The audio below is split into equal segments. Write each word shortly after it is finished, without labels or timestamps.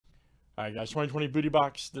All right, guys, 2020 Booty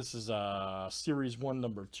Box. This is Series 1,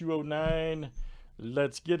 number 209.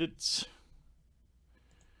 Let's get it.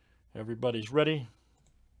 Everybody's ready.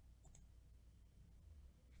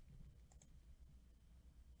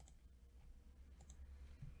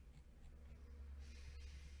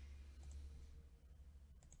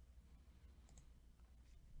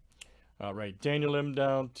 All right, Daniel M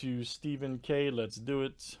down to Stephen K. Let's do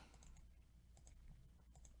it.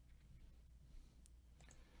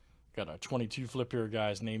 Got a 22 flip here,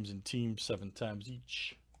 guys. Names and teams 7 times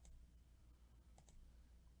each.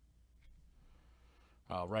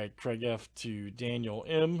 All right, Craig F to Daniel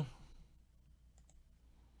M.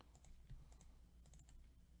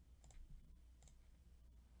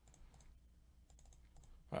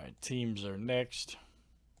 All right, teams are next.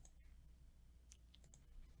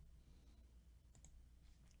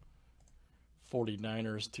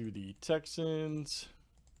 '49ers to the Texans.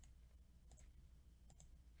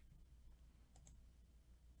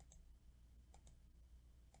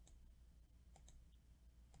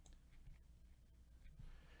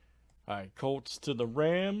 All right, Colts to the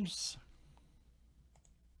Rams.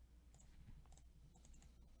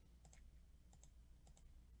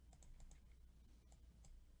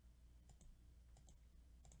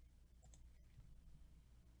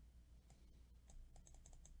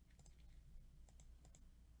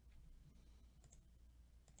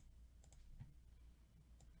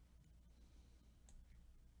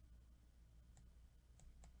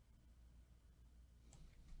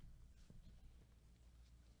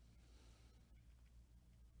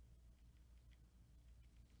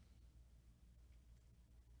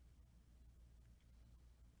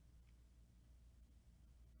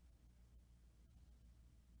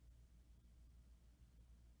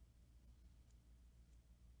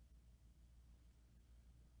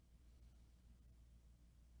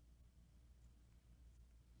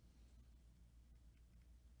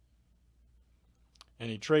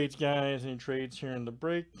 Any trades, guys? Any trades here in the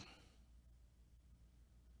break?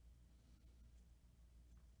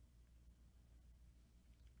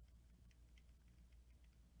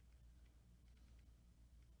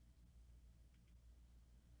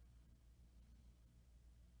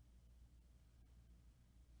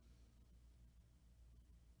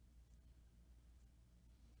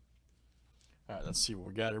 All right, let's see what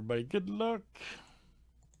we got, everybody. Good luck.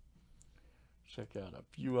 Check out a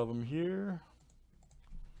few of them here.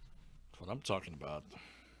 That's what I'm talking about.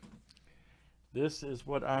 This is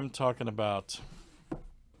what I'm talking about.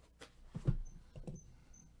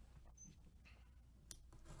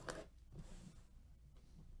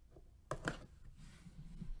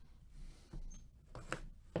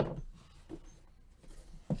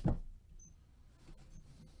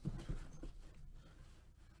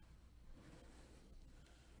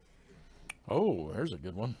 Oh, there's a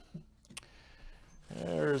good one.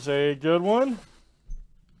 There's a good one.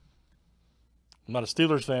 I'm not a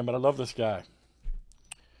Steelers fan, but I love this guy.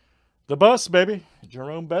 The bus, baby.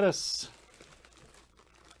 Jerome Bettis.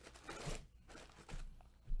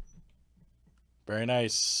 Very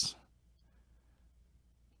nice.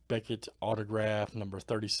 Beckett autograph, number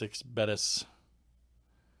 36, Bettis.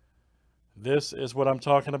 This is what I'm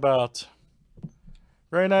talking about.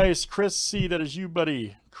 Very nice. Chris C., that is you,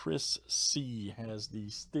 buddy. Chris C. has the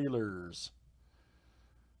Steelers.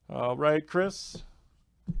 All right, Chris.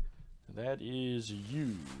 That is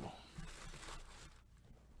you.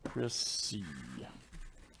 Chris C.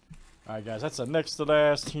 All right, guys. That's the next to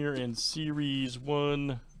last here in Series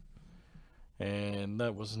 1. And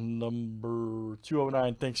that was number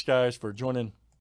 209. Thanks, guys, for joining.